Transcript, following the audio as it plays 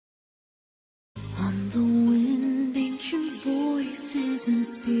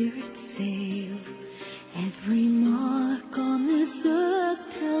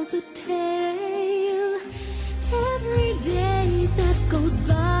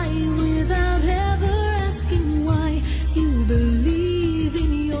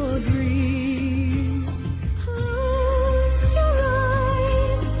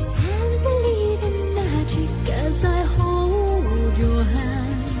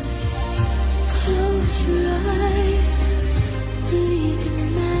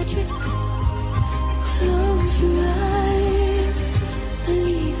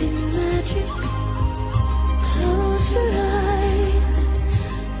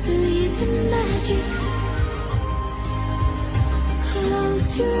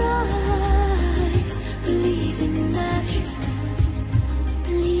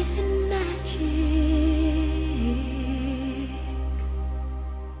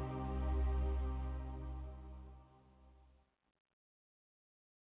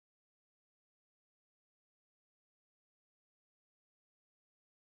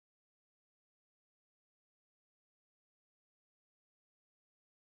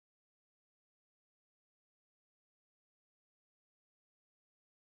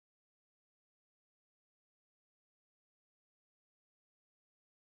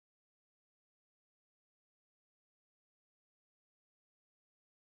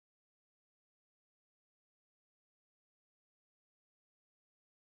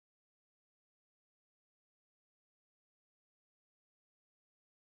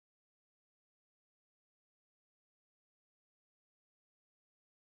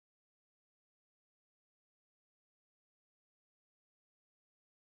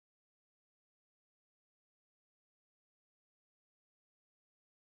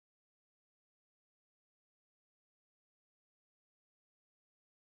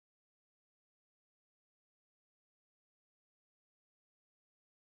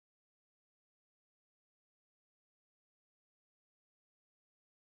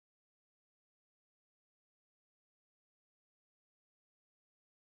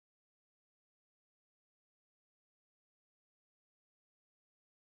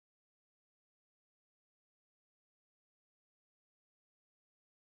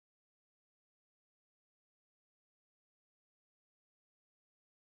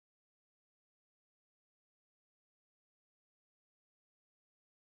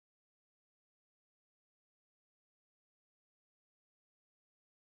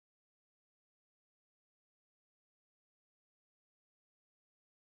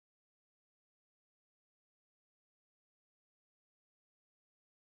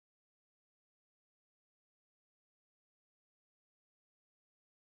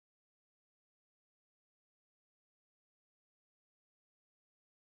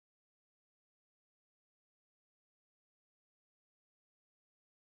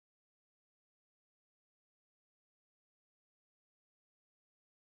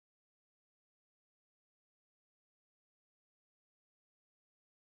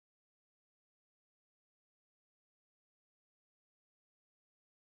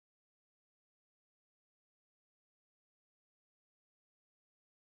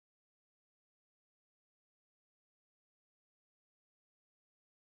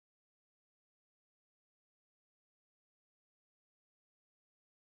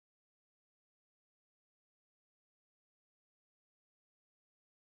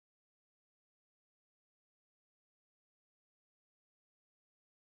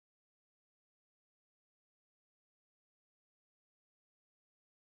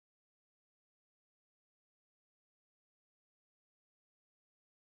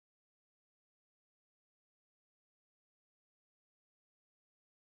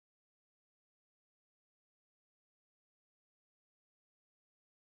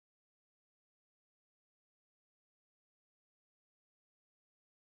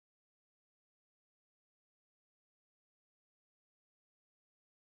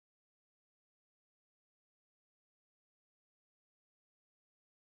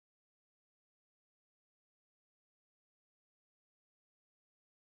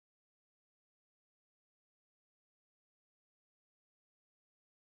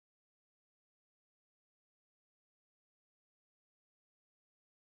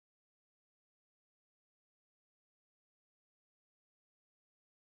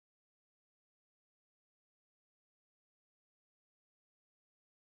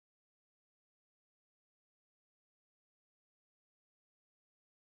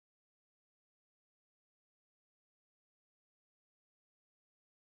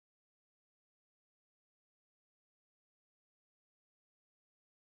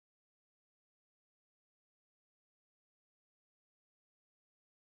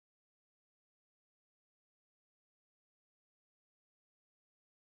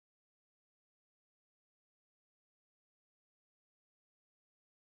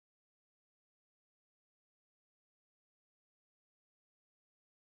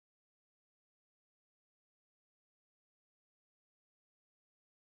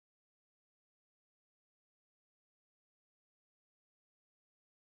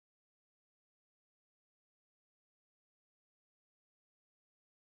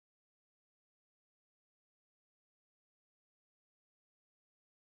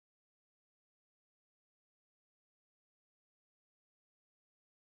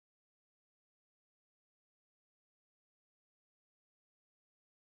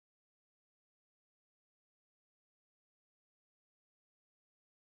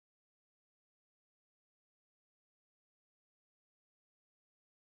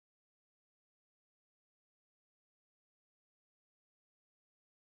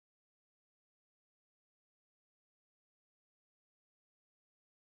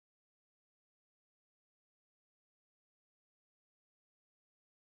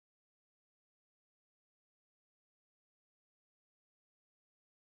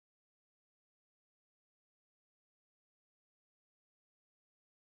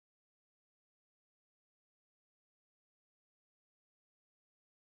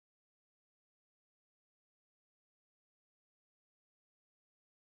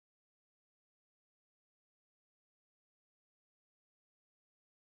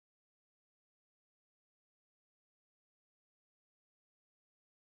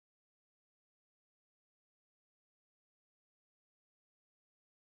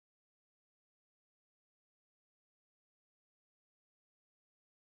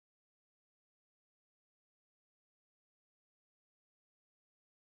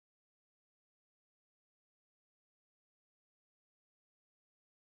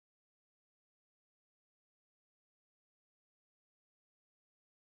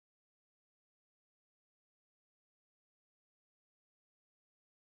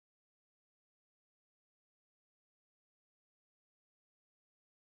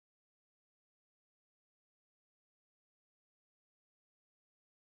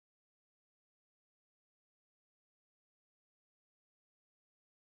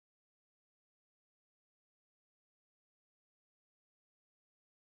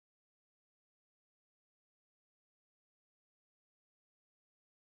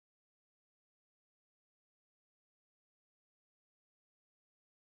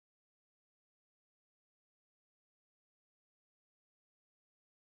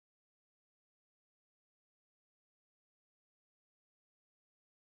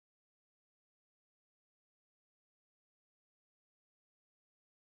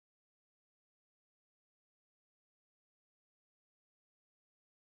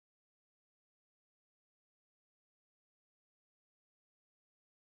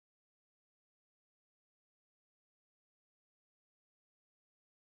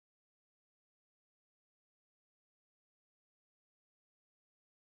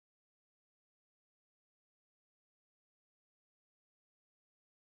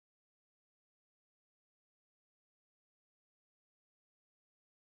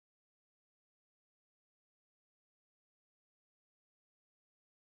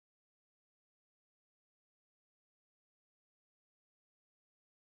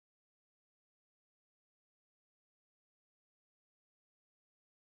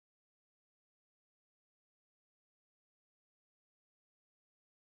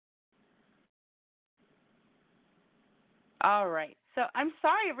All right. So I'm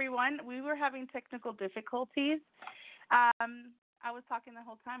sorry, everyone. We were having technical difficulties. I was talking the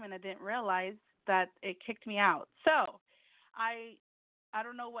whole time, and I didn't realize that it kicked me out. So I I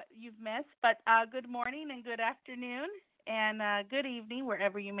don't know what you've missed, but good morning and good afternoon and good evening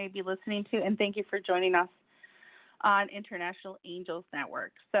wherever you may be listening to, and thank you for joining us on International Angels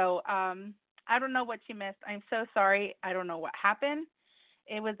Network. So I don't know what you missed. I'm so sorry. I don't know what happened.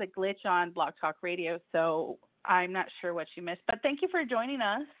 It was a glitch on Blog Talk Radio, so I'm not sure what you missed. But thank you for joining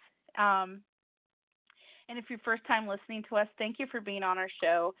us. And if you're first time listening to us, thank you for being on our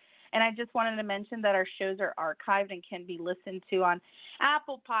show. And I just wanted to mention that our shows are archived and can be listened to on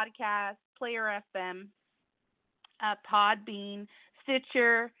Apple Podcasts, Player FM, Podbean,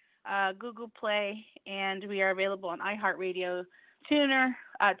 Stitcher, Google Play, and we are available on iHeartRadio,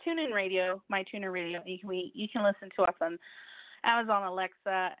 TuneIn Radio, My TuneIn Radio. You can listen to us on Amazon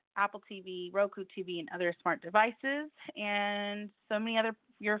Alexa, Apple TV, Roku TV, and other smart devices, and so many other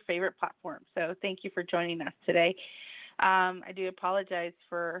your favorite platforms. So thank you for joining us today. I do apologize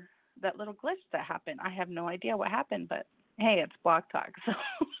for that little glitch that happened. I have no idea what happened, but hey, it's Blog Talk, so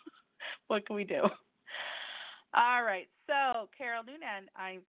what can we do? All right, so Carol Noonan,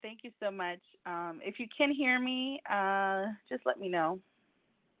 I thank you so much. If you can hear me, just let me know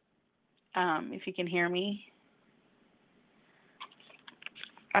if you can hear me.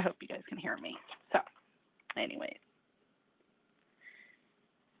 I hope you guys can hear me. So, anyways.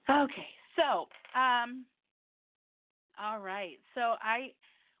 Okay, so, all right. So I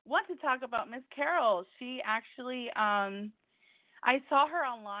want to talk about Miss Carol. She actually, I saw her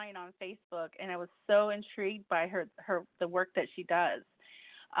online on Facebook, and I was so intrigued by the work that she does.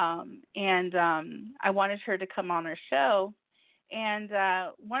 And I wanted her to come on our show and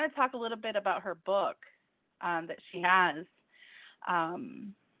want to talk a little bit about her book that she has.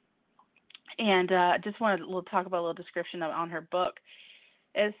 And just wanted to talk about a little description on her book.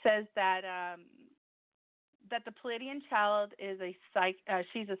 It says that that the Pleiadian child is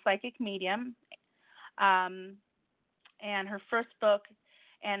she's a psychic medium, and her first book,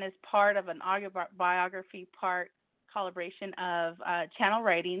 and is part of an autobiography part collaboration of channel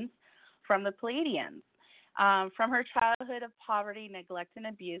writings from the Pleiadians. From her childhood of poverty, neglect, and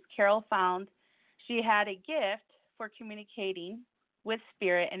abuse, Carol found she had a gift for communicating with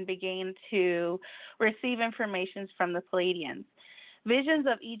spirit and began to receive information from the Pleiadians. Visions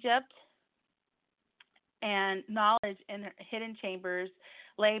of Egypt and knowledge in hidden chambers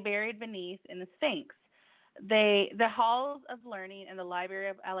lay buried beneath in the Sphinx. The halls of learning in the Library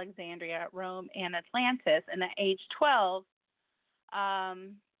of Alexandria, Rome, and Atlantis. And at age 12,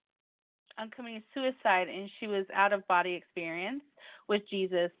 committing suicide, and she was out-of-body experience with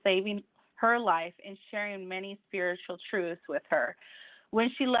Jesus, saving her life and sharing many spiritual truths with her.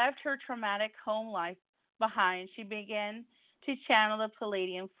 When she left her traumatic home life behind, she began to channel the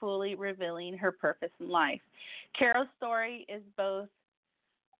Pleiadian, fully revealing her purpose in life. Carol's story is both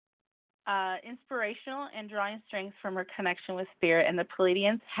inspirational and drawing strength from her connection with spirit, and the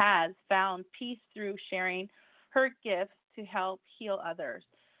Pleiadians has found peace through sharing her gifts to help heal others.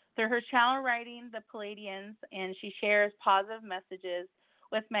 Through her channel writing, the Pleiadians, and she shares positive messages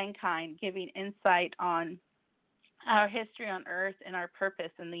with mankind, giving insight on our history on Earth and our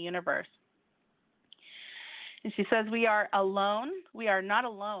purpose in the universe. And she says, we are alone. We are not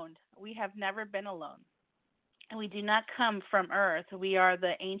alone. We have never been alone. And we do not come from Earth. We are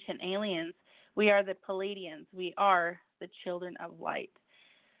the ancient aliens. We are the Pleiadians. We are the children of light.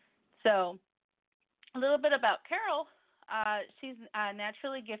 So a little bit about Carol. She's a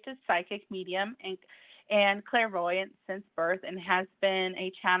naturally gifted psychic medium and clairvoyant since birth, and has been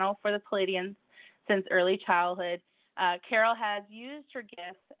a channel for the Pleiadians since early childhood. Carol has used her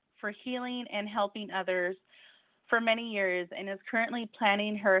gifts for healing and helping others for many years, and is currently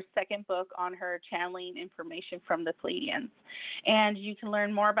planning her second book on her channeling information from the Pleiadians. And you can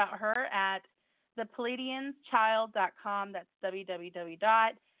learn more about her at thepleiadianchild.com. That's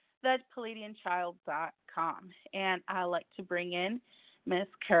www.thepleiadianchild.com. And I'd like to bring in Miss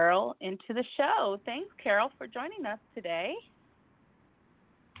Carol into the show. Thanks, Carol, for joining us today.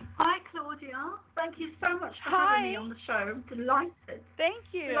 Hi, Claudia. Thank you so much for having me on the show. I'm delighted.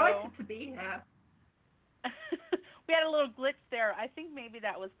 Thank you. Delighted to be here. We had a little glitch there. I think maybe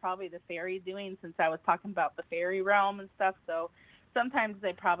that was probably the fairy doing, since I was talking about the fairy realm and stuff. So sometimes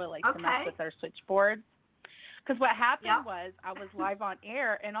they probably like to mess with our switchboards. Because what happened was I was live on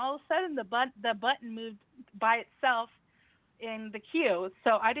air, and all of a sudden the button moved by itself in the queue.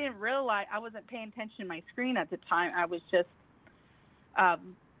 So I didn't realize, I wasn't paying attention to my screen at the time. I was just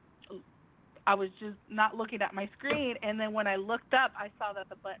not looking at my screen, and then when I looked up, I saw that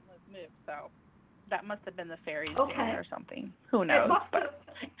the button was moved. So That must have been the fairies doing Okay. it or something. Who knows? It must have.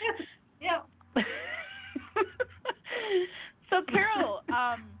 Yeah. So Carol,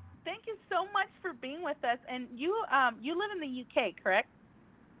 thank you so much for being with us. And you live in the UK, correct?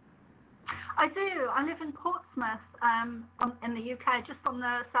 I do. I live in Portsmouth, in the UK, just on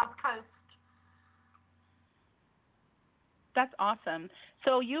the south coast. That's awesome.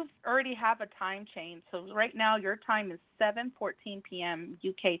 So you already have a time change. So right now your time is 7:14 p.m.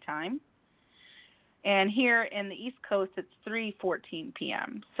 UK time. And here in the East Coast it's 3:14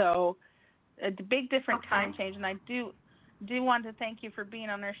 p.m. So a big different time change, and I do want to thank you for being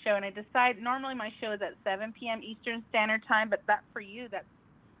on our show. And I decide normally my show is at 7 p.m. Eastern Standard Time, but that for you that's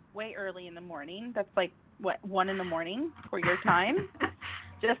way early in the morning. That's like what, 1 in the morning for your time,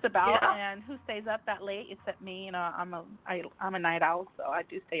 just about. Yeah. And who stays up that late except me? You know, I'm a night owl, so I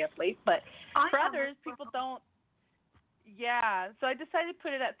do stay up late. But for others, people don't. Yeah, so I decided to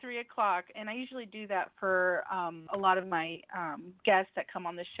put it at 3 o'clock, and I usually do that for a lot of my guests that come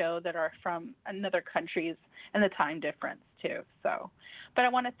on the show that are from other countries and the time difference too. So, but I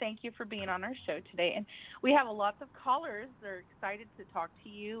want to thank you for being on our show today, and we have lots of callers. They're excited to talk to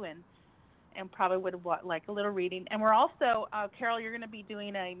you and probably would like a little reading. And we're also, Carol, you're going to be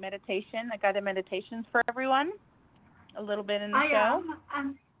doing a guided meditations for everyone, a little bit in the show.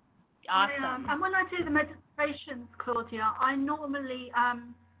 Awesome. And when I do the meditations, Claudia, I normally I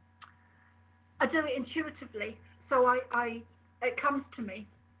do it intuitively, so it comes to me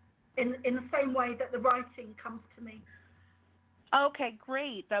in the same way that the writing comes to me. Okay,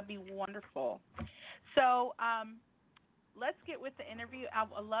 great. That'd be wonderful. So let's get with the interview. I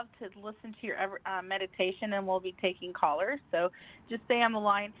would love to listen to your meditation, and we'll be taking callers. So just stay on the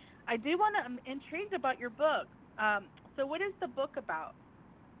line. I do want to. I'm intrigued about your book. So what is the book about?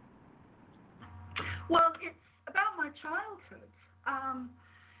 Well, it's about my childhood.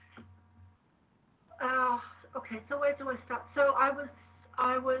 Okay, so where do I start? So I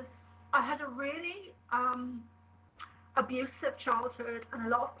had a really abusive childhood and a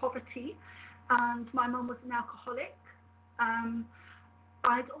lot of poverty, and my mum was an alcoholic.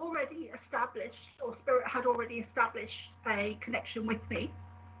 I'd already established, or Spirit had already established a connection with me.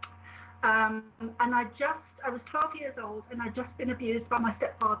 And I was 12 years old, and I'd just been abused by my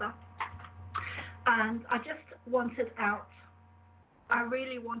stepfather. And I just wanted out. I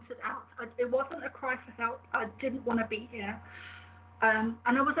really wanted out. It wasn't a cry for help. I didn't want to be here. And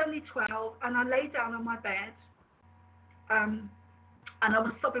I was only 12, and I lay down on my bed, and I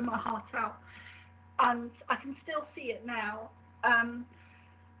was sobbing my heart out. And I can still see it now. And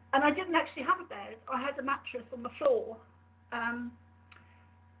I didn't actually have a bed. I had a mattress on the floor. And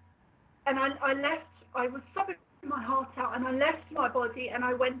I was sobbing my heart out, and I left my body, and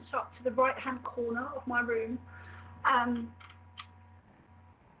I went up to the right-hand corner of my room, and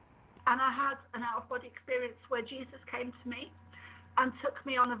I had an out-of-body experience where Jesus came to me and took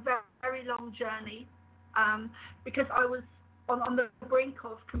me on a very, very long journey, because I was on the brink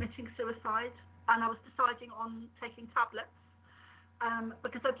of committing suicide, and I was deciding on taking tablets,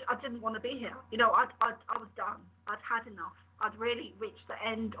 because I didn't want to be here. You know, I was done. I'd had enough. I'd really reached the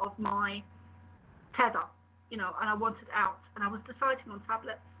end of my tether. You know, and I wanted out, and I was deciding on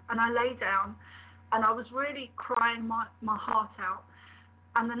tablets, and I lay down, and I was really crying my heart out,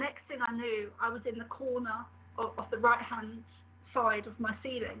 and the next thing I knew, I was in the corner of the right-hand side of my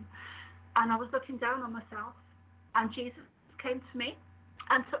ceiling, and I was looking down on myself, and Jesus came to me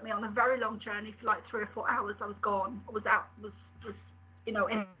and took me on a very long journey for like 3 or 4 hours. I was gone. I was out, was you know,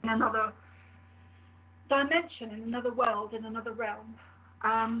 in another dimension, in another world, in another realm,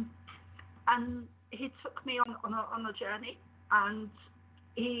 and he took me on a journey, and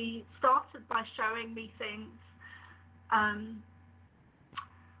he started by showing me things on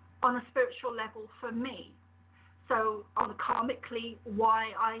a spiritual level for me. So on karmically,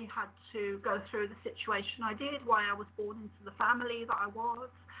 why I had to go through the situation I did, why I was born into the family that I was,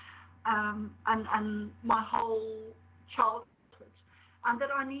 and my whole childhood, and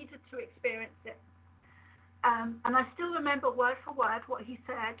that I needed to experience it. And I still remember word for word what he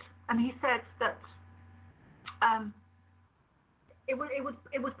said, and he said that it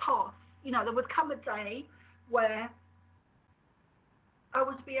would pass. You know, there would come a day where I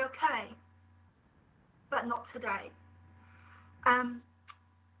would be okay, but not today. And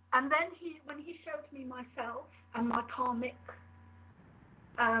then when he showed me myself and my karmic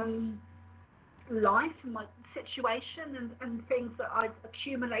life and my situation and things that I'd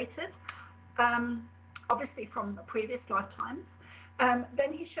accumulated, obviously from the previous lifetimes,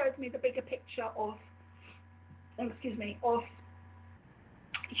 then he showed me the bigger picture of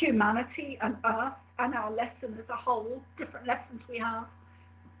humanity and Earth and our lesson as a whole, different lessons we have,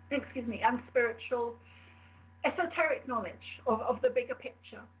 and spiritual, esoteric knowledge of the bigger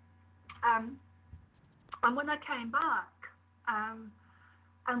picture. And when I came back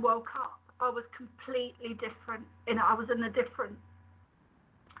and woke up, I was completely different. I was in a different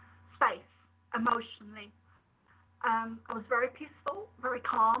space emotionally. I was very peaceful, very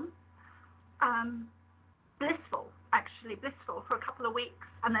calm, blissful for a couple of weeks,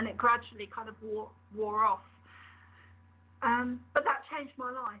 and then it gradually kind of wore off. But that changed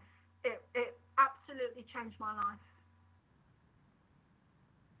my life. It absolutely changed my life.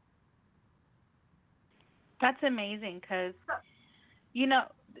 That's amazing, because,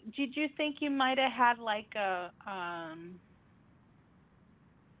 did you think you might have had like a,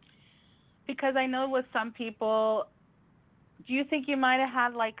 because I know with some people, do you think you might have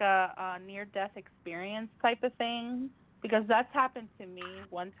had like a near-death experience type of thing? Because that's happened to me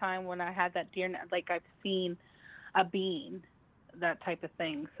one time when I had that like I've seen a being, that type of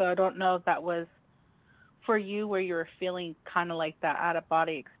thing. So I don't know if that was for you where you were feeling kind of like that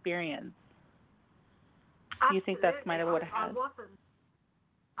out-of-body experience. Do you think that's might have what it had? I wasn't.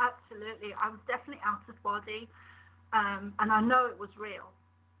 Absolutely. I was definitely out of body, and I know it was real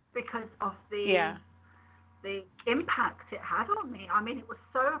because of the impact it had on me. I mean, it was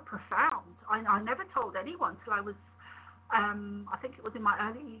so profound. I never told anyone till I was, I think it was in my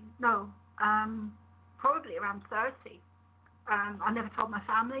probably around 30. I never told my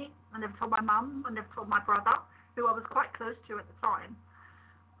family. I never told my mum. I never told my brother, who I was quite close to at the time.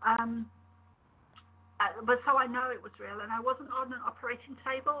 But so I know it was real, and I wasn't on an operating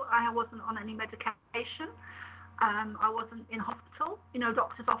table. I wasn't on any medication. I wasn't in hospital.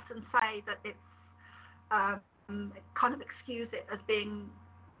 Doctors often say that it's kind of excuse it as being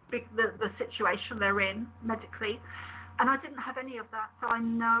the situation they're in medically, and I didn't have any of that, so I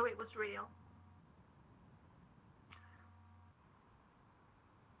know it was real.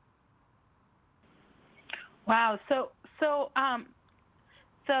 Wow. So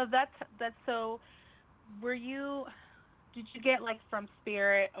that's so. Did you get like from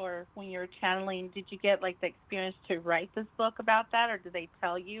spirit, or when you're channeling, did you get like the experience to write this book about that, or did they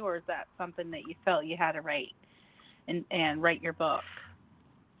tell you, or is that something that you felt you had to write and write your book?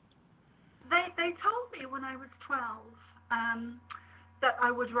 They told me when I was 12 that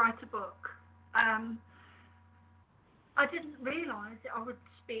I would write a book. I didn't realise that I would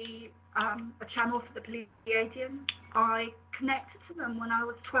be a channel for the Pleiadian. I connected to them when I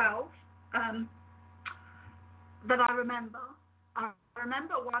was 12. That I remember. I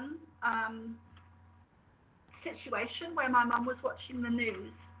remember one situation where my mum was watching the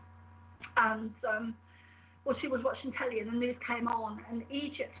news, and she was watching telly, and the news came on, and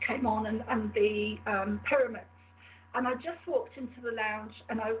Egypt came on, and the pyramids, and I just walked into the lounge,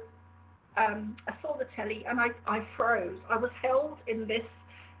 and I saw the telly, and I froze. I was held in this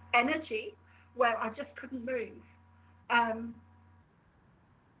energy where I just couldn't move.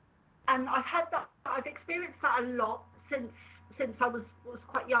 And I've experienced that a lot since I was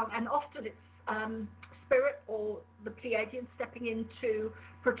quite young, and often it's spirit or the Pleiadian stepping in to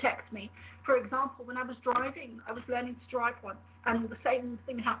protect me. For example, when I was driving, I was learning to drive once, and the same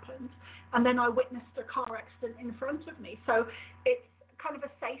thing happened, and then I witnessed a car accident in front of me. So it's kind of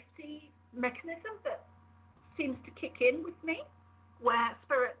a safety mechanism that seems to kick in with me, where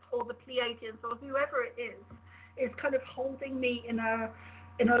spirit or the Pleiadians or whoever it is kind of holding me in a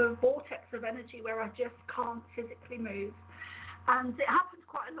vortex of energy where I just can't physically move. And it happened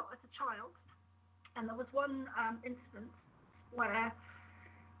quite a lot as a child. And there was one incident where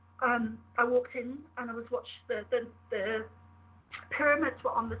I walked in and I was watching the pyramids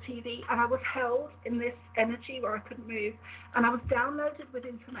were on the TV, and I was held in this energy where I couldn't move, and I was downloaded with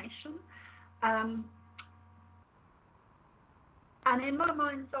information. And in my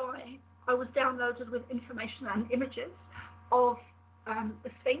mind's eye, I was downloaded with information and images of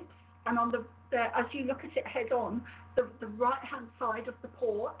the Sphinx, and on the as you look at it head on, the right hand side of the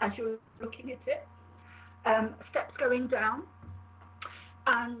paw as you're looking at it, steps going down,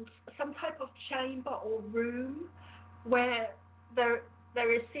 and some type of chamber or room where there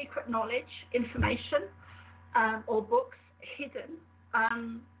is secret knowledge, information, or books hidden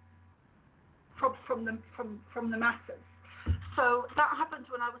from the masses. So that happened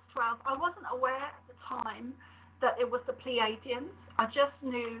when I was 12. I wasn't aware at the time that it was the Pleiadians. I just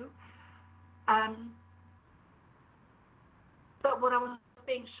knew that what I was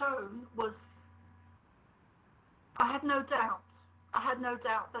being shown was, I had no doubt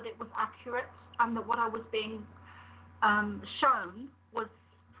that it was accurate, and that what I was being shown was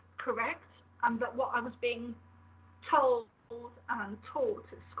correct, and that what I was being told and taught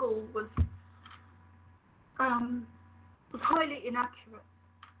at school was highly inaccurate.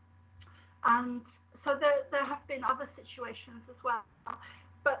 And so there have been other situations as well.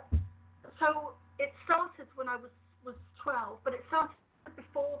 But so it started when I was 12, but it started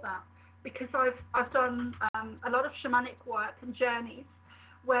before that because I've done a lot of shamanic work and journeys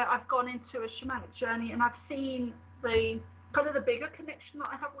where I've gone into a shamanic journey and I've seen the kind of the bigger connection that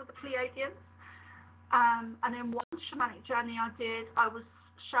I have with the Pleiadians. And in one shamanic journey I did, I was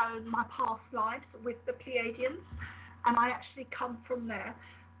shown my past lives with the Pleiadians, and I actually come from there.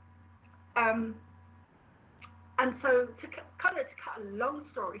 And so to cut a long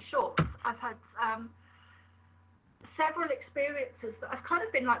story short, I've had several experiences that have kind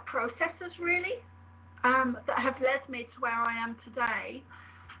of been like processes really, that have led me to where I am today.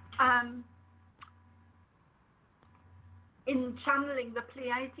 In channeling the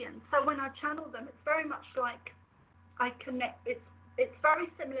Pleiadians. So when I channel them, it's very much like I connect. It's very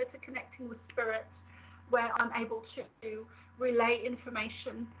similar to connecting with spirits, where I'm able to relay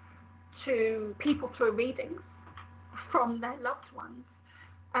information to people through readings from their loved ones.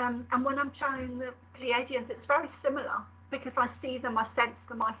 And when I'm channeling the Pleiadians, it's very similar because I see them, I sense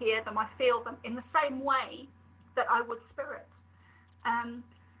them, I hear them, I feel them in the same way that I would spirit.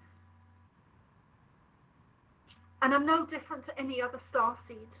 And I'm no different to any other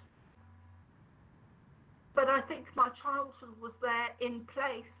starseed. But I think my childhood was there in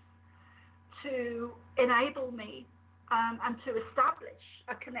place to enable me and to establish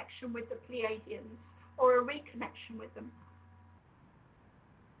a connection with the Pleiadians or a reconnection with them.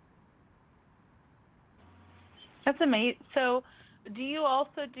 That's amazing. So do you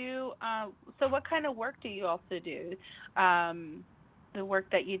also do, so what kind of work do you also do, the work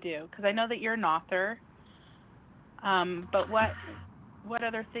that you do? Because I know that you're an author. But what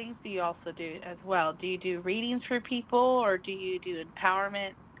other things do you also do as well? Do you do readings for people, or do you do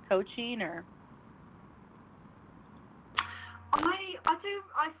empowerment coaching, or?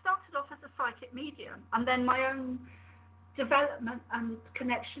 I started off as a psychic medium, and then my own development and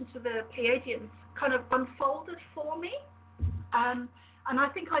connection to the Pleiadians kind of unfolded for me. And I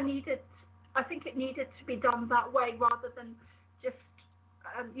think it needed to be done that way rather than just,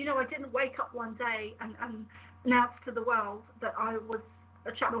 I didn't wake up one day and announce to the world that I was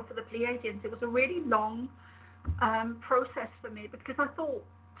a channel for the Pleiadians. It was a really long process for me because I thought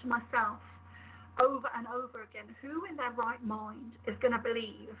to myself over and over again, who in their right mind is going to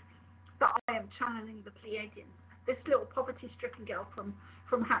believe that I am channeling the Pleiadians? This little poverty-stricken girl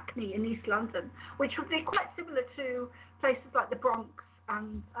from Hackney in East London, which would be quite similar to places like the Bronx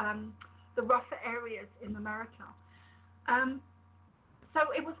and the rougher areas in America. So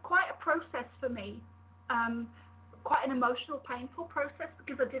it was quite a process for me. Quite an emotional, painful process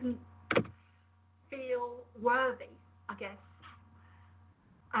because I didn't feel worthy, I guess.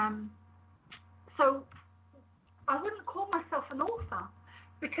 So I wouldn't call myself an author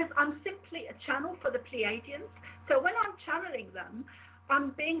because I'm simply a channel for the Pleiadians. So when I'm channeling them,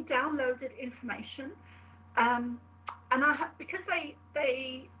 I'm being downloaded information, and because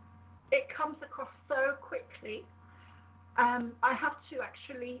it comes across so quickly. I have to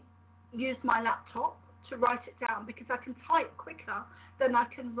actually use my laptop to write it down because I can type quicker than I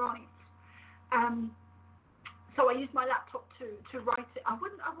can write. So I use my laptop to write it. I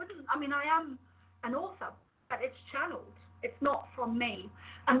am an author, but it's channeled. It's not from me.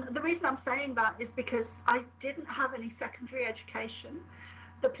 And the reason I'm saying that is because I didn't have any secondary education.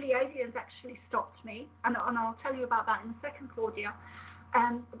 The Pleiadians actually stopped me, and I'll tell you about that in a second, Claudia.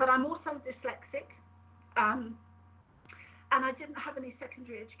 But I'm also dyslexic, and I didn't have any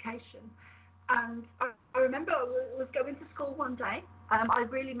secondary education. And I remember I was going to school one day. I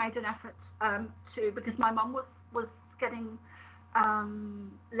really made an effort because my mum was getting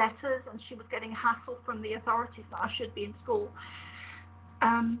letters and she was getting hassle from the authorities that I should be in school.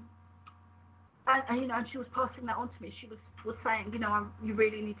 And she was passing that on to me. She was saying, you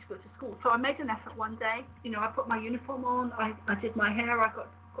really need to go to school. So I made an effort one day. I put my uniform on. I did my hair. I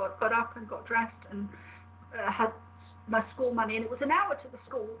got up and got dressed and had my school money. And it was an hour to the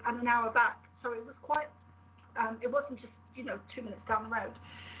school and an hour back. So it was quite. It wasn't just 2 minutes down the road.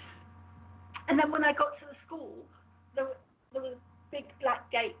 And then when I got to the school, there were big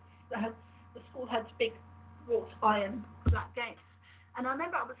black gates. The school had big wrought iron black gates. And I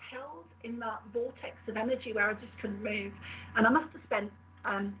remember I was held in that vortex of energy where I just couldn't move. And I must have spent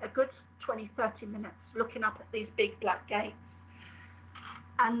a good 20, 30 minutes looking up at these big black gates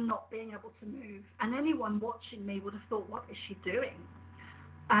and not being able to move. And anyone watching me would have thought, what is she doing?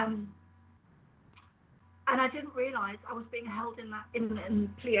 And I didn't realize I was being held in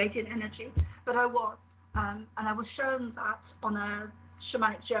Pleiadian energy, but I was. And I was shown that on a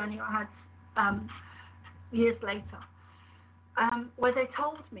shamanic journey I had years later. where they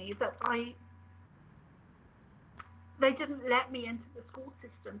told me that they didn't let me into the school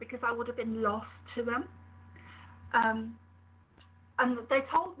system because I would have been lost to them. And they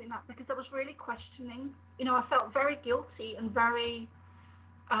told me that because I was really questioning. I felt very guilty and very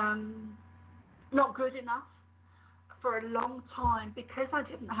not good enough for a long time because I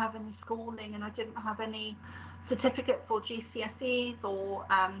didn't have any schooling and I didn't have any certificates or GCSEs or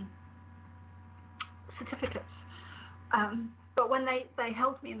certificates. But when they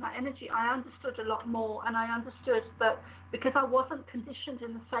held me in that energy, I understood a lot more, and I understood that because I wasn't conditioned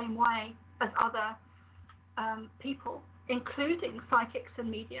in the same way as other people, including psychics and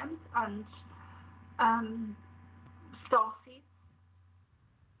mediums and starseeds,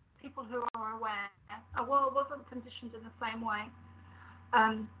 people who are aware, I wasn't conditioned in the same way.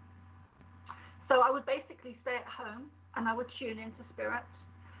 So I would basically stay at home and I would tune into spirit,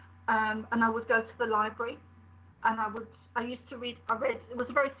 and I would go to the library, and I used to read. It was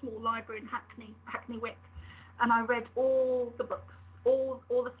a very small library in Hackney Wick, and I read all the books, all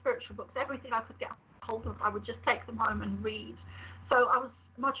the spiritual books, everything I could get hold of. I would just take them home and read. So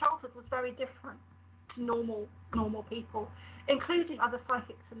my childhood was very different to normal people, including other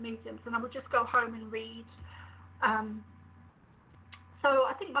psychics and mediums, and I would just go home and read. So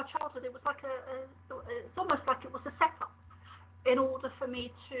I think my childhood, it was like it's almost like it was a setup in order for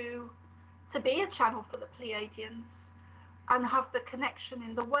me to be a channel for the Pleiadians and have the connection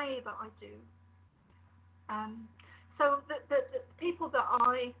in the way that I do. So the people that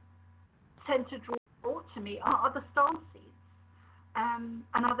I tend to draw to me are other starseeds and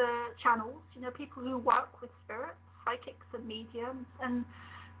other channels, people who work with spirits, psychics and mediums, and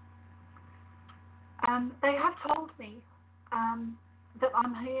they have told me that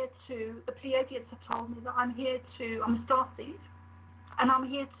I'm here the Pleiadians have told me that I'm a starseed, and I'm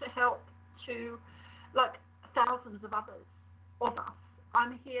here to help to, like thousands of others of us,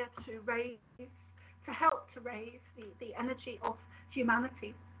 I'm here to help to raise the energy of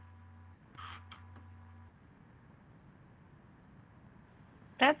humanity.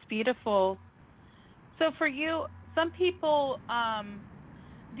 That's beautiful. So for you, some people,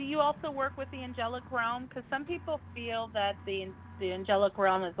 do you also work with the angelic realm? Because some people feel that the angelic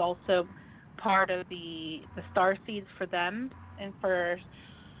realm is also part of the star seeds for them, and for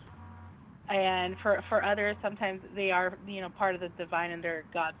others, sometimes they are part of the divine and they're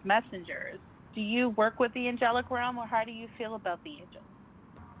God's messengers. Do you work with the angelic realm, or how do you feel about the angels?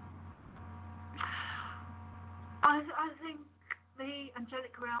 I think the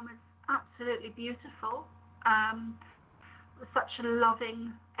angelic realm is absolutely beautiful. Such a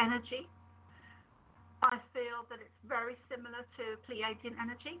loving energy. I feel that it's very similar to Pleiadian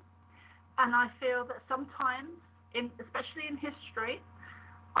energy, and I feel that sometimes, especially in history,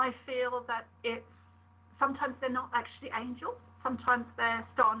 I feel that sometimes they're not actually angels. Sometimes they're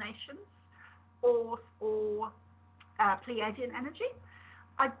star nations or Pleiadian energy.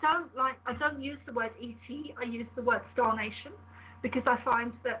 I don't use the word ET. I use the word star nation because I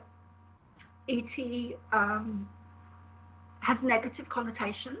find that ET has negative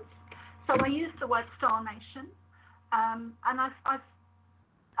connotations. So I use the word star nation, and I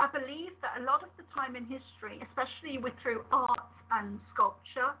believe that a lot of the time in history, especially through art and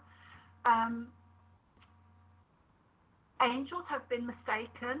sculpture, angels have been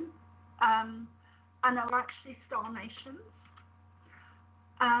mistaken and are actually star nations.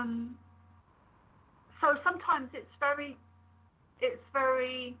 So sometimes they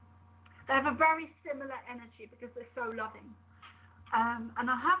have a very similar energy because they're so loving. And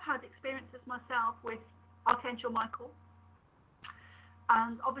I have had experiences myself with Archangel Michael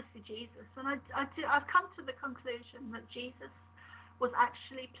and obviously Jesus. And I've come to the conclusion that Jesus was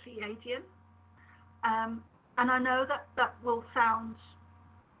actually Pleiadian. And I know that will sound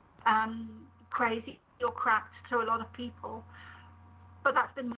crazy or cracked to a lot of people, but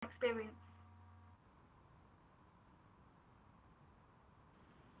that's been my experience.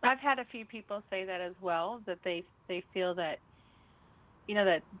 I've had a few people say that as well, that they feel that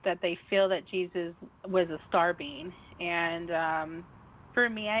that they feel that Jesus was a star being. And for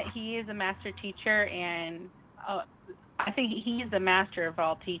me, he is a master teacher, and I think he is the master of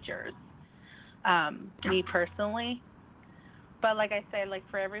all teachers, me personally. But like I said, like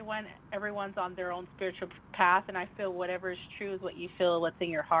for everyone's on their own spiritual path, and I feel whatever is true is what you feel, what's in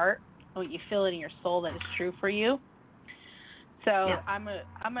your heart, what you feel in your soul that is true for you. So yeah.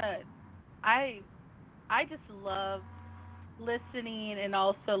 I just love listening and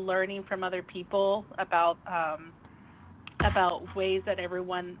also learning from other people about ways that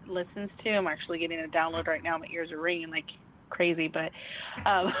everyone listens to. I'm actually getting a download right now. My ears are ringing like crazy, but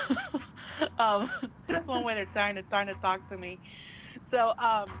That's one way they're trying to talk to me. So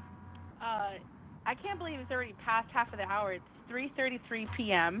I can't believe it's already past half of the hour. It's 3:33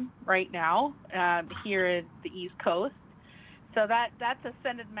 p.m. right now here at the East Coast. So that's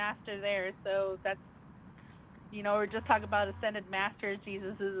Ascended Master there. So that's we're just talking about Ascended Master.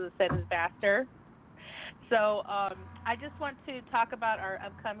 Jesus is Ascended Master. So I just want to talk about our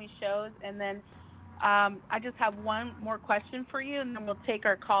upcoming shows, and then I just have one more question for you, and then we'll take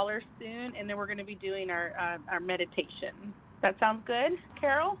our callers soon, and then we're going to be doing our meditation. That sounds good,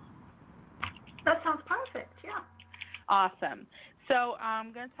 Carol? That sounds perfect, yeah. Awesome. So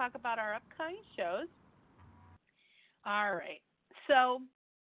I'm going to talk about our upcoming shows. All right. So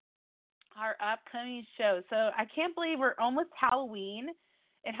our upcoming shows. So I can't believe we're almost Halloween,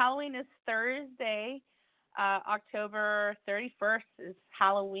 and Halloween is Thursday. October 31st is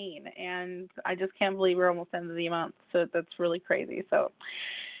Halloween, and I just can't believe we're almost end of the month. So that's really crazy. So,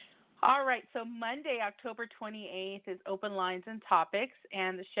 all right. So Monday, October 28th is Open Lines and Topics,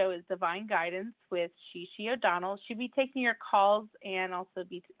 and the show is Divine Guidance with Shishi O'Donnell. She'll be taking your calls and also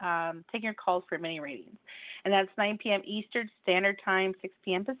be taking your calls for mini readings, and that's 9 p.m. Eastern Standard Time, 6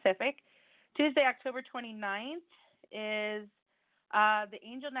 p.m. Pacific. Tuesday, October 29th is the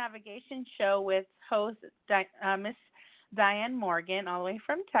Angel Navigation Show with host Miss Diane Morgan, all the way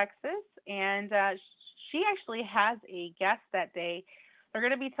from Texas, and she actually has a guest that day. They're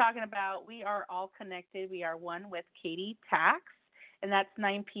going to be talking about We Are All Connected, We Are One with Katie Tax, and that's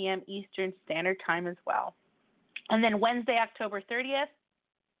 9 p.m. Eastern Standard Time as well. And then Wednesday, October 30th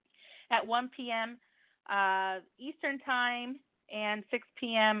at 1 p.m. Eastern Time and 6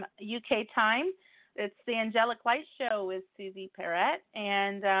 p.m. UK time, it's the Angelic Light Show with Susie Perrette,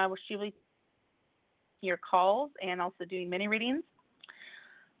 and she'll be your calls and also doing mini readings.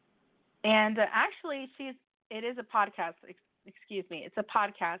 And actually, it is a podcast. Excuse me, it's a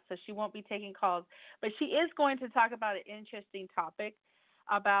podcast, so she won't be taking calls, but she is going to talk about an interesting topic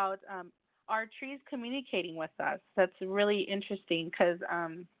about our trees communicating with us. That's really interesting because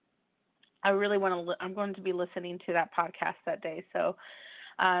I'm going to be listening to that podcast that day. So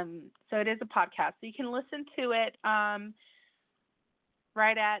it is a podcast. So you can listen to it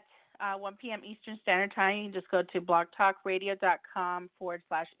right at 1 p.m. Eastern Standard Time. You can just go to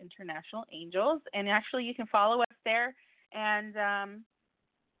blogtalkradio.com/International Angels. And actually, you can follow us there, and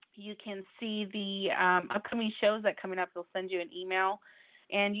you can see the upcoming shows that are coming up. They'll send you an email.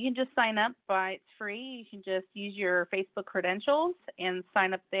 And you can just sign up. It's free. You can just use your Facebook credentials and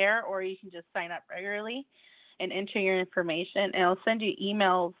sign up there, or you can just sign up regularly and enter your information. And it'll send you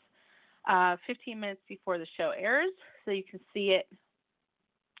emails 15 minutes before the show airs, so you can see it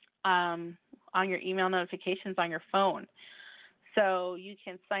on your email notifications on your phone. So you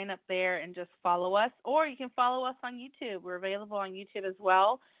can sign up there and just follow us, or you can follow us on YouTube. We're available on YouTube as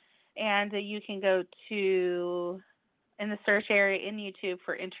well. And you can go to in the search area in YouTube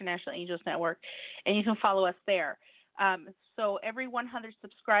for International Angels Network, and you can follow us there. So every 100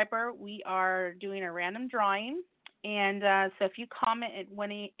 subscriber, we are doing a random drawing. And so if you comment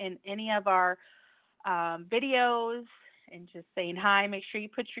in any of our videos and just saying hi, make sure you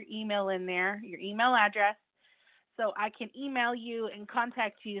put your email in there, your email address, so I can email you and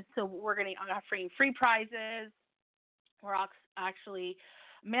contact you. So we're going to be offering free prizes. We're actually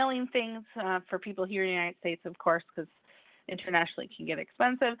mailing things for people here in the United States, of course, because internationally it can get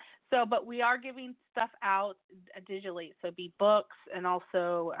expensive. So, but we are giving stuff out digitally. So be books and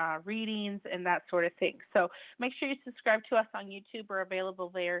also readings and that sort of thing. So make sure you subscribe to us on YouTube. We're available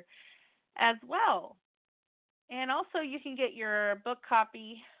there as well. And also you can get your book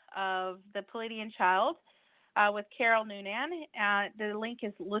copy of The Pleiadian Child with Carol Noonan. The link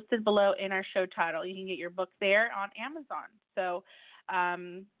is listed below in our show title. You can get your book there on Amazon. So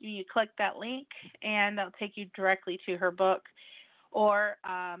you click that link and it'll take you directly to her book. Or,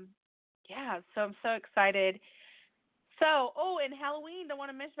 so I'm so excited. So, and Halloween, don't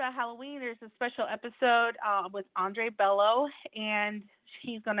want to mention about Halloween. There's a special episode with Andre Bello, and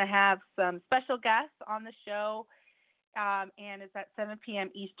he's going to have some special guests on the show, and it's at 7 p.m.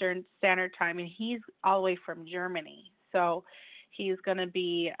 Eastern Standard Time, and he's all the way from Germany. So he's going to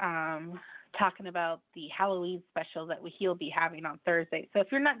be talking about the Halloween special that he'll be having on Thursday. So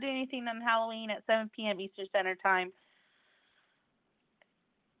if you're not doing anything on Halloween at 7 p.m. Eastern Standard Time,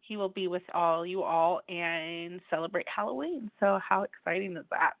 he will be with you all and celebrate Halloween. So how exciting is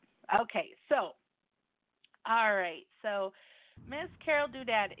that? Okay, so, all right. So, Miss Carol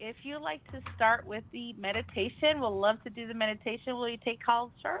Dudad, if you'd like to start with the meditation, we'll love to do the meditation. Will you take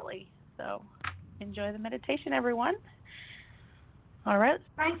calls shortly? So enjoy the meditation, everyone. All right.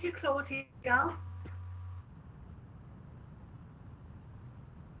 Thank you, Claudia.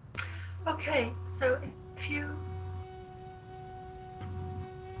 Okay, so if you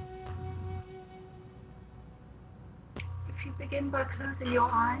begin by closing your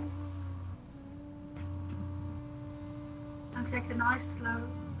eyes and take a nice, slow,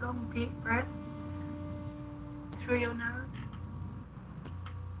 long, deep breath through your nose,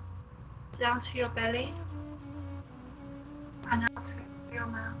 down to your belly, and out through your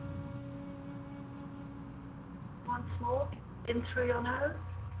mouth. Once more, in through your nose,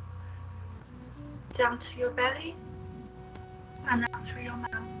 down to your belly, and out through your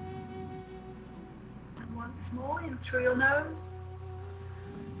mouth. And once more, in through your nose,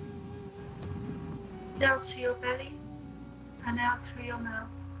 down to your belly, and out through your mouth.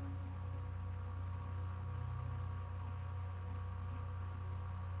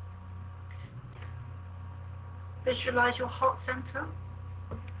 Visualize your heart center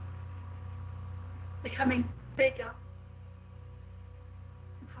becoming bigger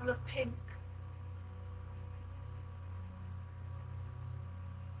and full of pink.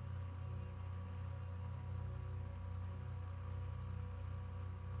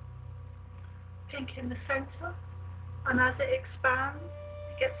 Pink in the center, and as it expands,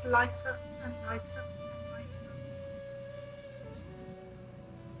 it gets lighter and lighter and lighter.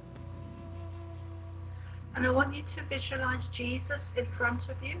 And I want you to visualize Jesus in front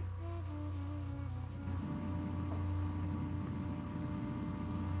of you.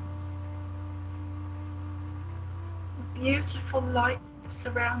 Beautiful light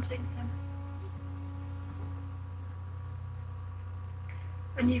surrounding him.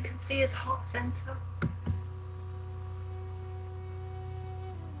 And you can see his heart center.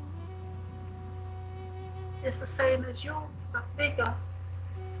 It's the same as yours, but bigger.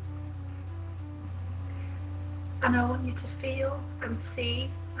 And I want you to feel and see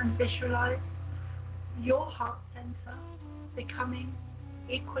and visualize your heart center becoming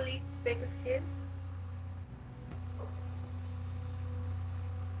equally big as his.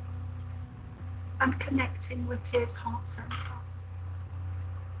 And connecting with his heart center.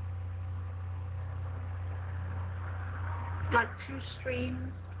 Like two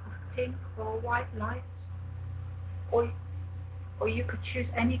streams of pink or white light, or you could choose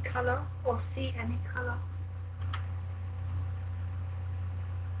any color or see any color.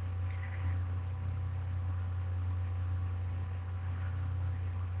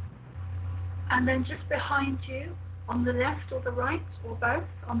 And then just behind you, on the left or the right, or both,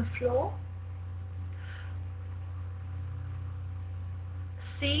 on the floor,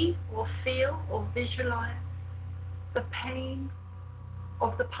 see or feel or visualize the pain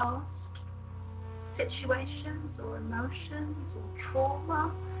of the past, situations or emotions or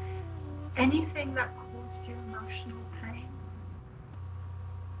trauma, anything that caused you emotional pain.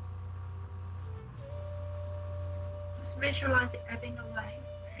 Just visualize it ebbing away,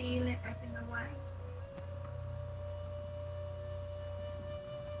 feel it ebbing away.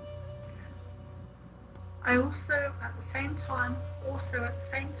 I also, at the same time,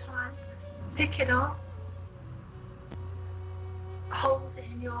 pick it up, hold it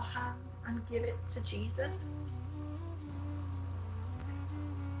in your hand and give it to Jesus.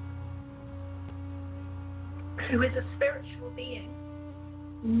 Who is a spiritual being,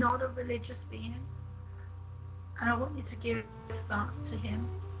 not a religious being. And I want you to give that to him,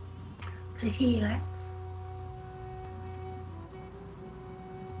 to heal it.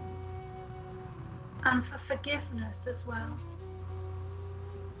 And for forgiveness as well.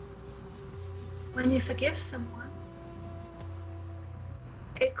 When you forgive someone,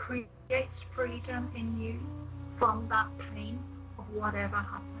 it creates freedom in you from that pain of whatever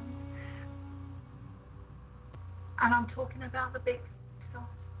happened. And I'm talking about the big stuff: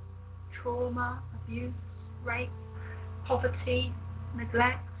 trauma, abuse, rape, poverty,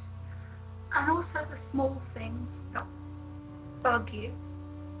 neglect, and also the small things that bug you.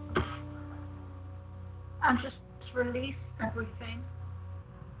 And just release everything.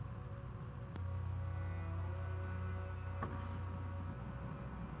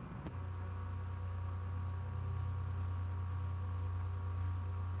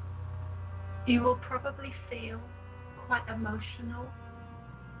 You will probably feel quite emotional.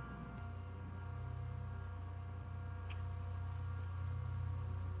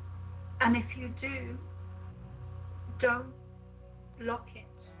 And if you do, don't block it.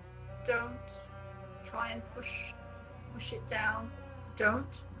 Don't try and push it down. Don't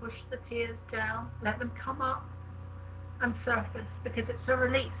push the tears down. Let them come up and surface, because it's a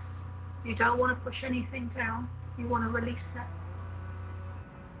release. You don't want to push anything down. You want to release it.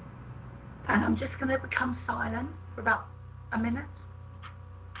 And I'm just going to become silent for about a minute,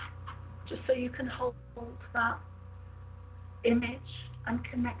 just so you can hold that image and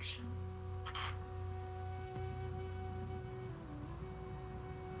connection.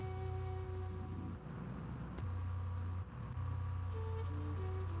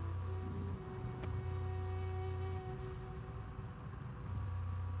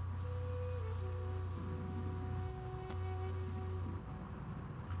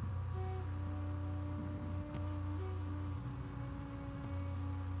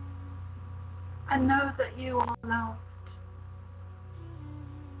 And know that you are loved.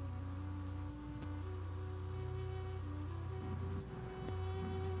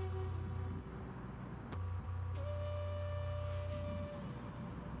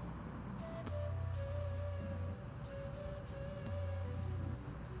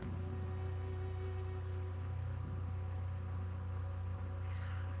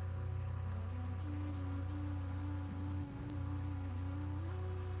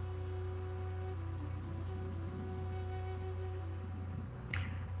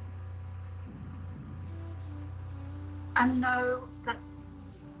 And know that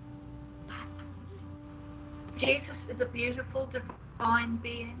Jesus is a beautiful, divine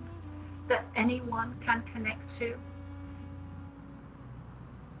being that anyone can connect to.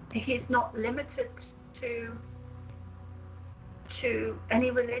 He is not limited to any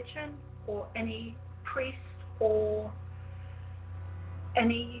religion or any priest or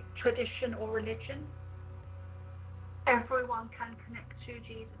any tradition or religion. Everyone can connect to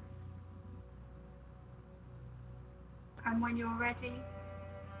Jesus. And when you're ready,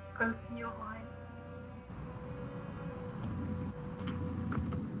 open your eyes.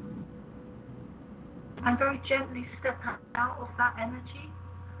 And very gently step out of that energy.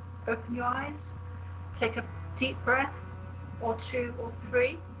 Open your eyes. Take a deep breath, or 2 or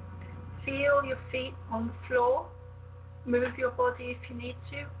 3. Feel your feet on the floor. Move your body if you need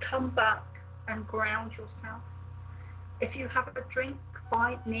to. Come back and ground yourself. If you have a drink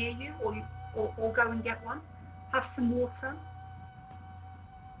by near you, or go and get one, have some water.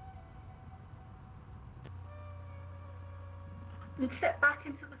 And step back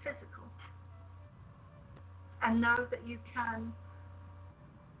into the physical. And know that you can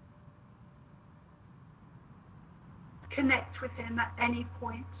connect with him at any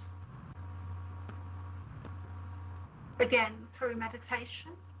point. Again, through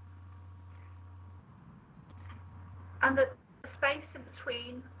meditation. And the space in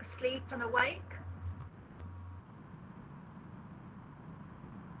between asleep and awake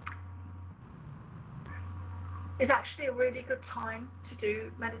is actually a really good time to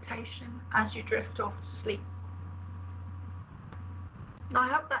do meditation as you drift off to sleep. And I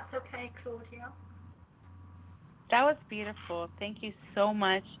hope that's okay, Claudia. That was beautiful. Thank you so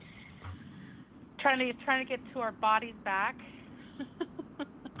much. Trying to get to our bodies back.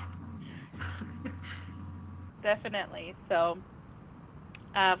 Definitely. So,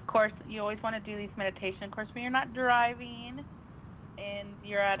 of course, you always want to do these meditation. Of course, when you're not driving and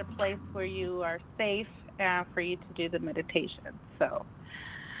you're at a place where you are safe for you to do the meditation. So,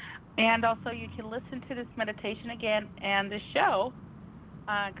 and also you can listen to this meditation again and the show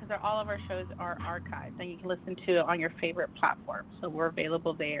because all of our shows are archived and you can listen to it on your favorite platform. So we're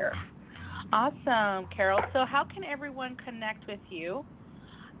available there. Awesome, Carol. So how can everyone connect with you?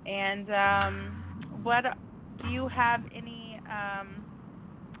 And what do you have any?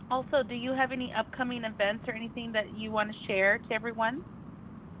 Also, do you have any upcoming events or anything that you want to share to everyone?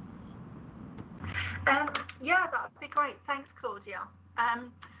 Yeah, that would be great. Thanks, Claudia. I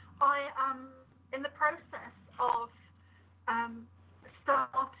am in the process of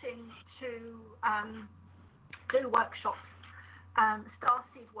starting to do workshops,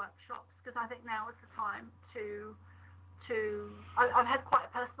 starseed workshops, because I think now is the time to I've had quite a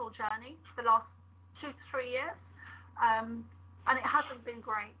personal journey the last 2 to 3 years, and it hasn't been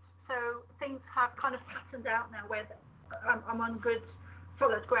great. So things have kind of flattened out now where I'm on good,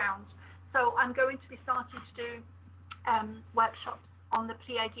 solid ground. So I'm going to be starting to do workshops on the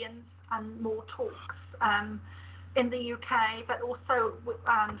Pleiadians and more talks in the UK, but also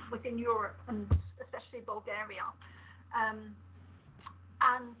within Europe and especially Bulgaria. And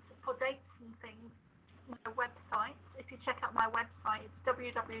for dates and things, my website, if you check out my website, it's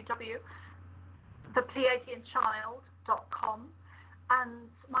www.thepleiadianchild.com, and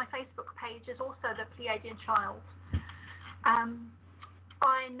my Facebook page is also the Pleiadian Child. I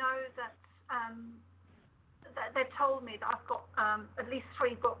know that they've told me that I've got at least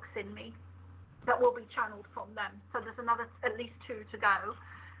 3 books in me that will be channeled from them. So there's another at least 2 to go.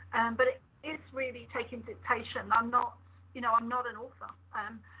 But it is really taking dictation. I'm not an author.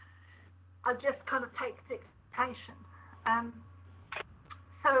 I just kind of take dictation.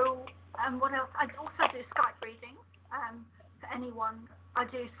 What else? I also do Skype readings for anyone. I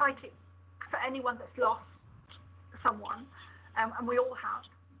do psychic for anyone that's lost someone, and we all have,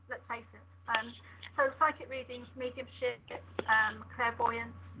 let's face it. So psychic readings, mediumship,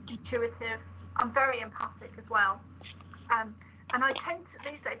 clairvoyance, intuitive. I'm very empathic as well. And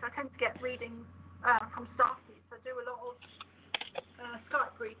these days I tend to get readings from starseeds. I do a lot of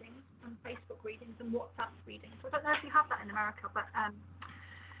Skype readings and Facebook readings and WhatsApp readings. I don't know if you have that in America, but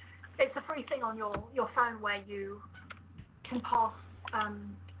it's a free thing on on your phone where you can pass,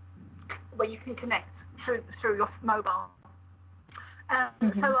 where you can connect through your mobile. So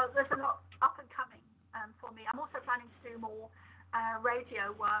there's a lot up and coming for me. I'm also planning to do more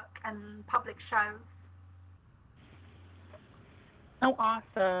radio work and public shows. Oh,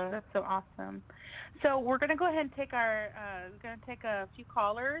 awesome! That's so awesome. So we're going to go ahead and take a few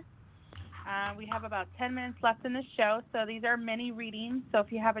callers. We have about 10 minutes left in the show, so these are mini readings. So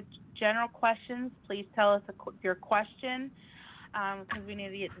if you have a general questions, please tell us your question, because we need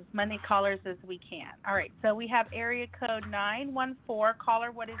to get as many callers as we can. All right, so we have area code 914.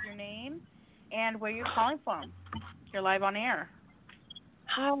 Caller, what is your name and where you're calling from? You're live on air.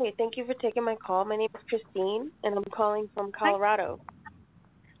 Hi, thank you for taking my call. My name is Christine, and I'm calling from Colorado.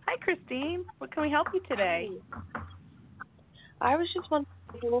 Hi, Christine. What can we help you today? I was just wondering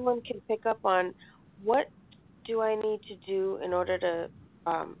if anyone can pick up on what do I need to do in order to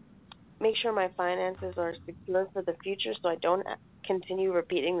make sure my finances are secure for the future so I don't continue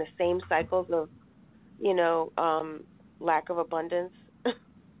repeating the same cycles of, lack of abundance.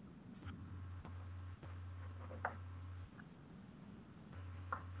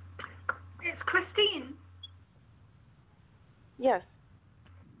 It's Christine. Yes.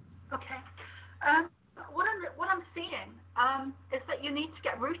 Okay. What I'm seeing is that you need to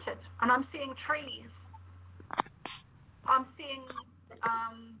get rooted, and I'm seeing trees. I'm seeing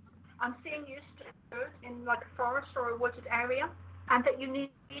you stood in like a forest or a wooded area, and that you need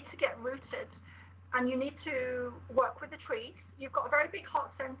to get rooted, and you need to work with the trees. You've got a very big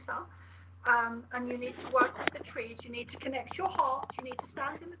heart center, and you need to work with the trees. You need to connect your heart. You need to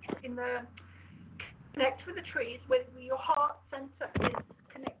stand connect with the trees where your heart center is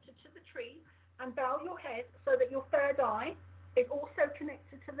connected to the tree, and bow your head so that your third eye is also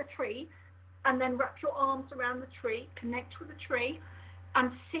connected to the tree, and then wrap your arms around the tree, connect with the tree,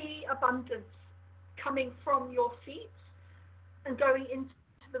 and see abundance coming from your feet and going into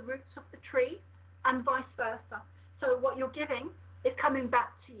the roots of the tree, and vice versa. So what you're giving is coming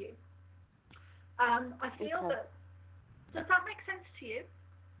back to you. I feel that. Does that make sense to you,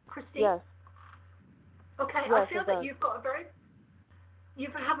 Christine? Yes. Okay, yes, I feel that you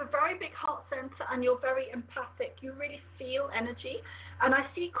have a very big heart center, and you're very empathic. You really feel energy, and I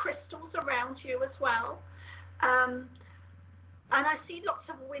see crystals around you as well, and I see lots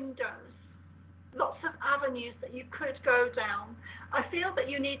of windows, lots of avenues that you could go down. I feel that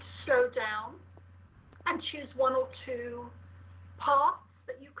you need to slow down and choose one or two paths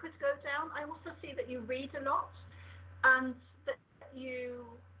that you could go down. I also see that you read a lot, and that you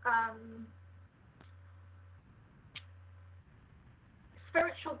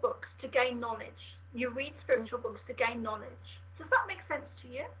spiritual books to gain knowledge. You read spiritual books to gain knowledge. Does that make sense to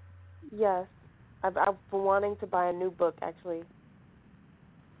you? Yes. I've been wanting to buy a new book, actually.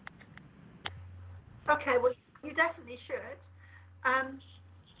 Okay, well, you definitely should. I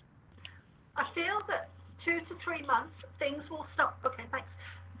feel that 2 to 3 months, things will start. Okay, thanks.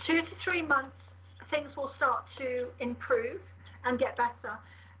 2 to 3 months, things will start to improve and get better.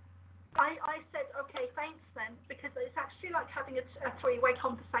 I said, okay, thanks then, because it's actually like having a three-way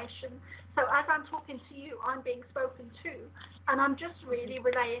conversation. So as I'm talking to you, I'm being spoken to, and I'm just really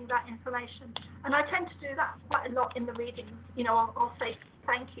relaying that information. And I tend to do that quite a lot in the readings. I'll say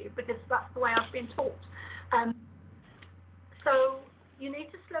thank you, because that's the way I've been taught. So you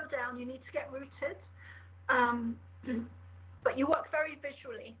need to slow down, you need to get rooted, but you work very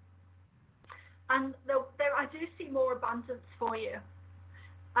visually. And there I do see more abundance for you.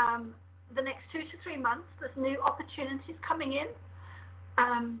 The next 2 to 3 months, there's new opportunities coming in,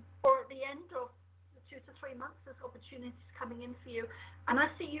 or at the end of the 2 to 3 months, there's opportunities coming in for you. And I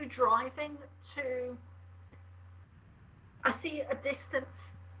see you driving I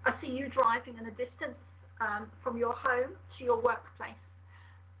see you driving in a distance from your home to your workplace,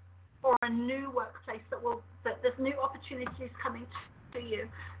 or a new workplace that there's new opportunities coming to you.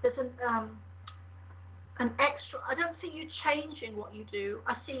 There's an extra. I don't see you changing what you do.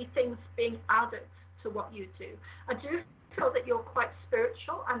 I see things being added to what you do. I do feel that you're quite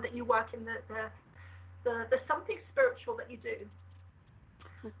spiritual, and that you work in there's something spiritual that you do.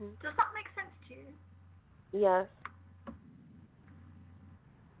 Mm-hmm. Does that make sense to you? Yes.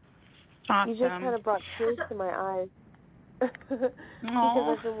 Awesome. You just kind of brought tears to my eyes. Because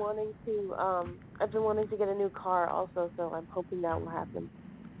I've been wanting to get a new car also, so I'm hoping that will happen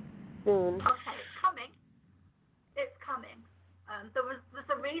soon. Okay, it's coming. It's coming.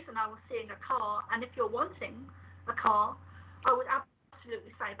 There's a reason I was seeing a car, and if you're wanting a car, I would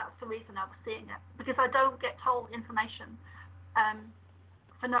absolutely say that's the reason I was seeing it, because I don't get told information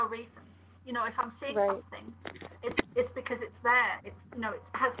for no reason. If I'm seeing something, it's because it's there. It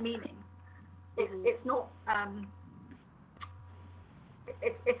has meaning. Mhm. It's not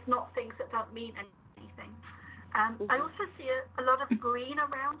it's not things that don't mean anything. I Mhm. also see a lot of green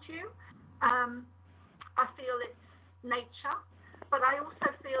around you. I feel it's nature, but I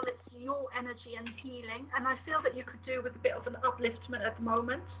also feel it's your energy and healing, and I feel that you could do with a bit of an upliftment at the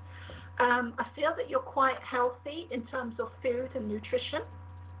moment. I feel that you're quite healthy in terms of food and nutrition.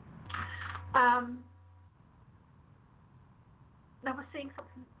 Um, Now we're seeing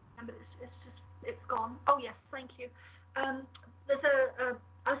something, but it's gone. Oh yes, thank you. There's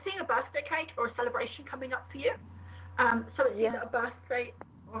I'm seeing a birthday cake or a celebration coming up for you. So it's Yeah. either a birthday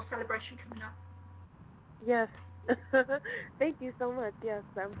or a celebration coming up. Yes. Thank you so much. Yes,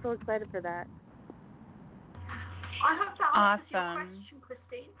 I'm so excited for that. I hope that answers your Awesome. question,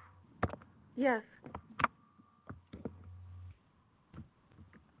 Christine. Yes.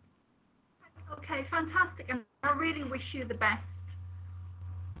 Okay, fantastic, and I really wish you the best.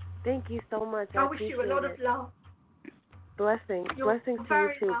 Thank you so much. I I wish you a appreciate lot of it. love. Blessings. You're Blessings to you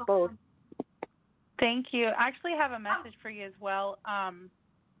very too, both. welcome. Thank you. I actually have a Oh, message for you as well.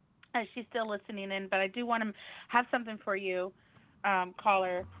 She's still listening in, but I do want to have something for you,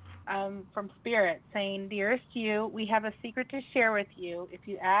 caller, from Spirit, saying, "Dearest you, we have a secret to share with you. If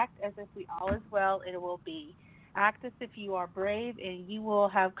you act as if we all is well, it will be. Act as if you are brave, and you will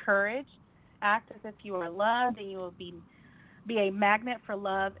have courage. Act as if you are loved, and you will be a magnet for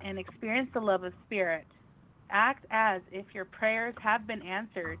love and experience the love of Spirit. Act as if your prayers have been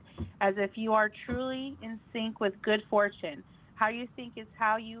answered, as if you are truly in sync with good fortune. How you think is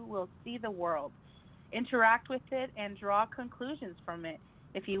how you will see the world. Interact with it and draw conclusions from it.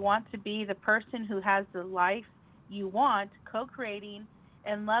 If you want to be the person who has the life you want, co-creating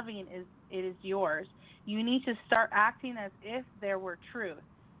and loving it is yours. You need to start acting as if there were truth.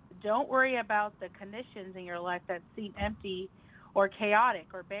 Don't worry about the conditions in your life that seem empty or chaotic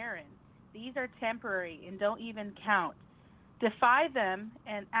or barren. These are temporary and don't even count. Defy them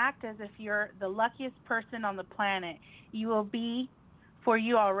and act as if you're the luckiest person on the planet. You will be, for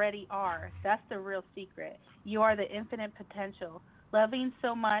you already are. That's the real secret. You are the infinite potential, loving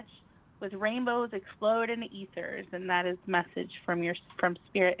so much with rainbows explode in the ethers, and that is message from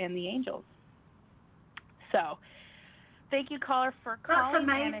Spirit and the angels. So, thank you, caller, for that's calling.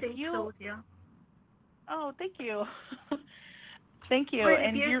 And if amazing, you, Claudia. oh, thank you, thank you. Really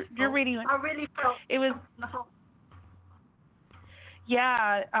And you're beautiful. reading. I really felt It was, the whole.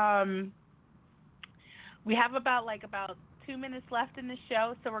 yeah. We have about 2 minutes left in the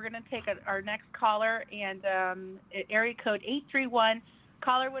show, so we're going to take our next caller and area code 831.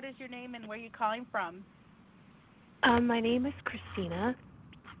 Caller, what is your name and where are you calling from? My name is Christina.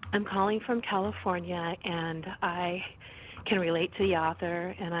 I'm calling from California, and I can relate to the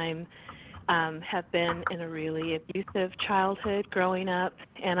author. And I'm have been in a really abusive childhood growing up,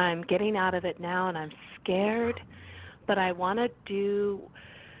 and I'm getting out of it now, and I'm scared. But I want to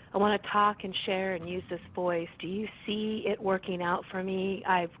talk and share and use this voice. Do you see it working out for me?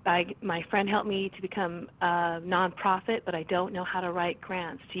 My friend helped me to become a nonprofit, but I don't know how to write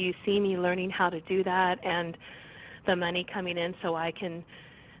grants. Do you see me learning how to do that and the money coming in so I can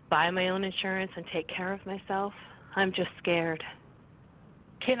buy my own insurance and take care of myself? I'm just scared.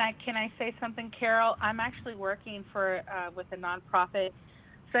 Can I say something, Carol? I'm actually working for with a nonprofit,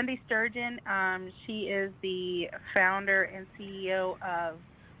 Sunday Sturgeon. She is the founder and CEO of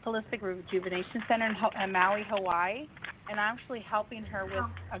Holistic Rejuvenation Center in Maui, Hawaii, and I'm actually helping her with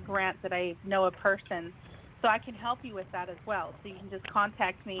a grant that I know a person, so I can help you with that as well. So you can just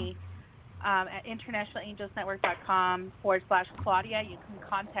contact me at internationalangelsnetwork.com/Claudia. You can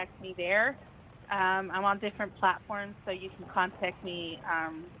contact me there. I'm on different platforms, so you can contact me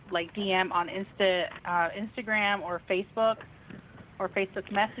like DM on Instagram or Facebook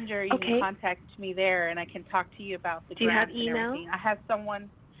Messenger. You can Okay. contact me there, and I can talk to you about the Do you have grants and email? everything.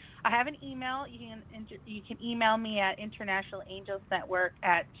 I have an email. You can email me at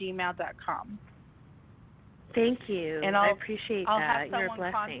internationalangelsnetwork@gmail.com. Thank you. And I appreciate I'll have that. You're a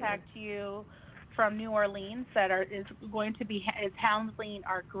someone blessing. contact you from New Orleans is handling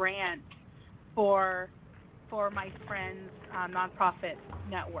our grant for my friend's nonprofit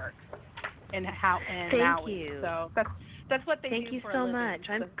network in Thank Maui. you. So that's what they Thank do you for a so living. much.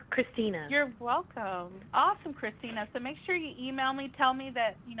 I'm So Christina. you're welcome. Awesome, Christina. So make sure you email me, tell me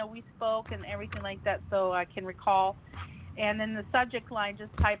that we spoke and everything like that, so I can recall. And in the subject line,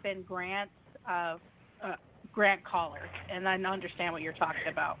 just type in grants, grant caller, and I understand what you're talking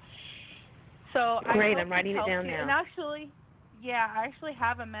about. So Great. I I'm hope this writing it helps down you. now. And actually, yeah, I actually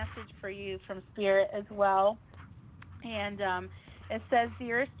have a message for you from Spirit as well. And it says,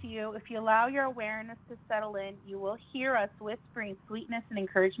 "Dearest to you, if you allow your awareness to settle in, you will hear us whispering sweetness and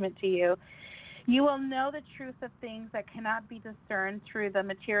encouragement to you. You will know the truth of things that cannot be discerned through the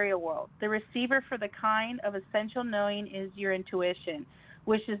material world. The receiver for the kind of essential knowing is your intuition,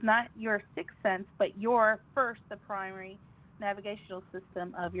 which is not your sixth sense, but the primary navigational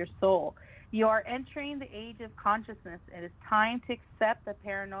system of your soul. You are entering the age of consciousness. It is time to accept that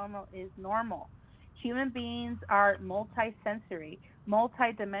paranormal is normal. Human beings are multisensory,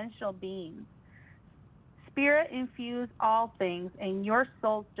 multidimensional beings. Spirit infuse all things, and your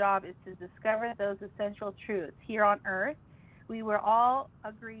soul's job is to discover those essential truths. Here on earth, we were all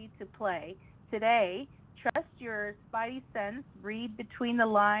agreed to play. Today, trust your spidey sense, read between the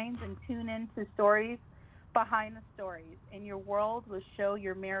lines, and tune into stories behind the stories, and your world will show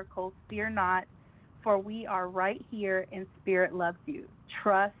your miracles. Fear not, for we are right here, and Spirit loves you.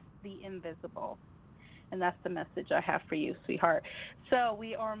 Trust the invisible. And that's the message I have for you, sweetheart. So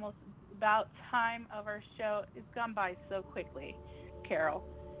we are almost about time of our show. It's gone by so quickly, Carol.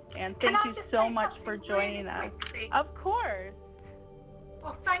 And thank you so much for joining us. Of course.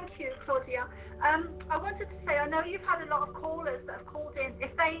 Well, thank you, Claudia. I wanted to say, I know you've had a lot of callers that have called in.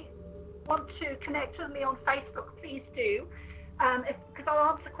 If they want to connect with me on Facebook, please do, because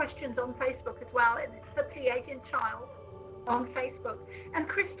I'll answer questions on Facebook as well, and it's the Pleiadian Child on Facebook. And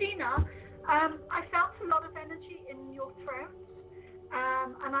Christina, I felt a lot of energy in your throat,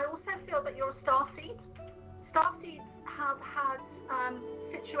 and I also feel that you're a starseed. Starseeds have had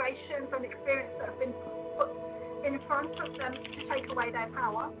situations and experiences that have been put in front of them to take away their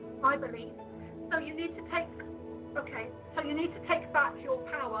power, I believe. So you need to take back your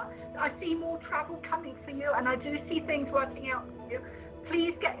power. I see more travel coming for you, and I do see things working out for you.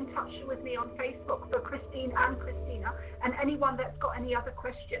 Please get in touch with me on Facebook for Christine and Christina, and anyone that's got any other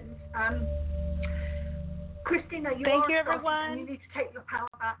questions. Christina, Thank you, everyone. And you need to take your power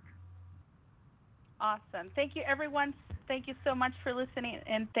back. Awesome. Thank you, everyone. Thank you so much for listening,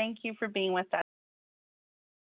 and thank you for being with us.